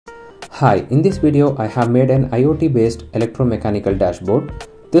Hi, in this video I have made an IoT based electromechanical dashboard.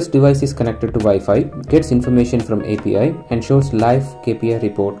 This device is connected to Wi-Fi, gets information from API and shows live KPI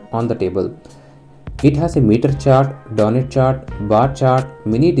report on the table. It has a meter chart, donut chart, bar chart,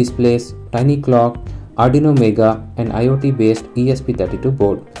 mini displays, tiny clock, Arduino Mega and IoT based ESP32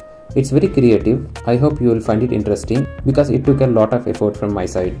 board. It's very creative. I hope you will find it interesting because it took a lot of effort from my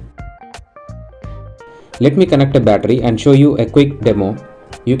side. Let me connect a battery and show you a quick demo.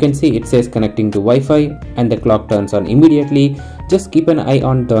 You can see it says connecting to Wi-Fi and the clock turns on immediately. Just keep an eye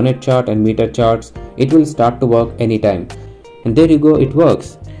on donut chart and meter charts. It will start to work anytime. And there you go, it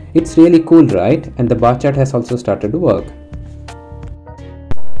works. It's really cool, right? And the bar chart has also started to work.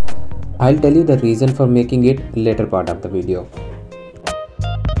 I'll tell you the reason for making it later part of the video.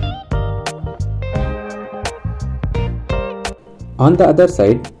 On the other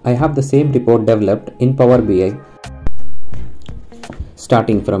side, I have the same report developed in Power BI.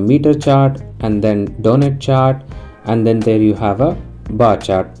 Starting from meter chart and then donut chart, and then there you have a bar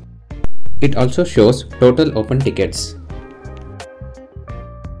chart. It also shows total open tickets.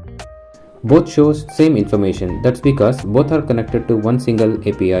 Both shows same information. That's because both are connected to one single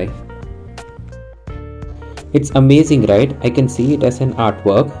API. It's amazing, right? I can see it as an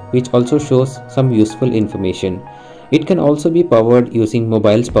artwork which also shows some useful information. It can also be powered using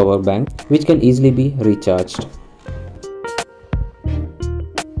mobile's power bank, which can easily be recharged.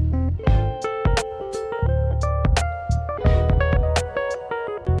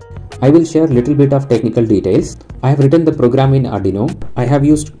 I will share little bit of technical details. I have written the program in Arduino. I have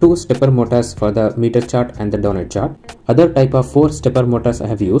used 2 stepper motors for the meter chart and the donut chart. Other type of 4 stepper motors I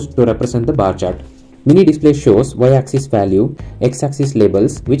have used to represent the bar chart. Mini display shows y-axis value, x-axis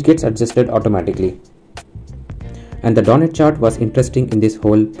labels, which gets adjusted automatically. And the donut chart was interesting in this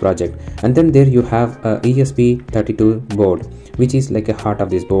whole project. And then there you have a ESP32 board, which is like a heart of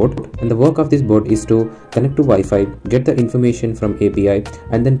this board. And the work of this board is to connect to Wi-Fi, get the information from API,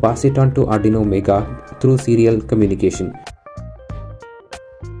 and then pass it on to Arduino Mega through serial communication.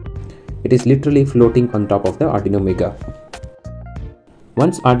 It is literally floating on top of the Arduino Mega.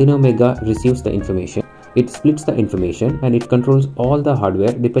 Once Arduino Mega receives the information, it splits the information and it controls all the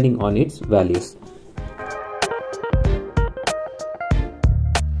hardware depending on its values.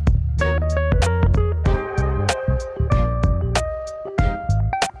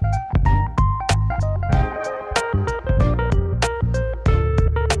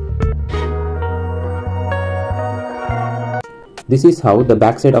 This is how the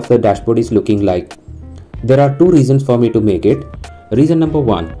backside of the dashboard is looking like. There are 2 reasons for me to make it. Reason number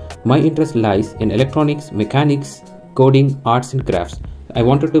 1, my interest lies in electronics, mechanics, coding, arts and crafts. I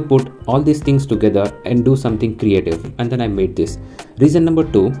wanted to put all these things together and do something creative, and then I made this. Reason number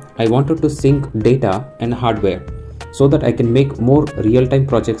 2, I wanted to sync data and hardware so that I can make more real-time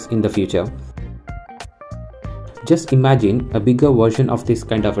projects in the future. Just imagine a bigger version of this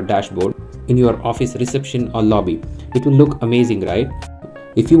kind of a dashboard in your office reception or lobby. It will look amazing, right?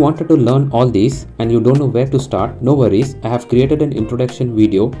 If you wanted to learn all this and you don't know where to start, no worries. I have created an introduction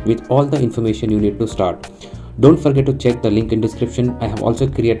video with all the information you need to start. Don't forget to check the link in description. I have also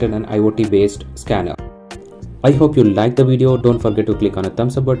created an IoT based scanner. I hope you liked the video. Don't forget to click on a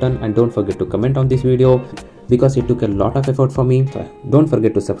thumbs up button and don't forget to comment on this video because it took a lot of effort for me. Don't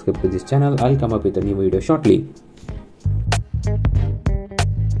forget to subscribe to this channel. I'll come up with a new video shortly.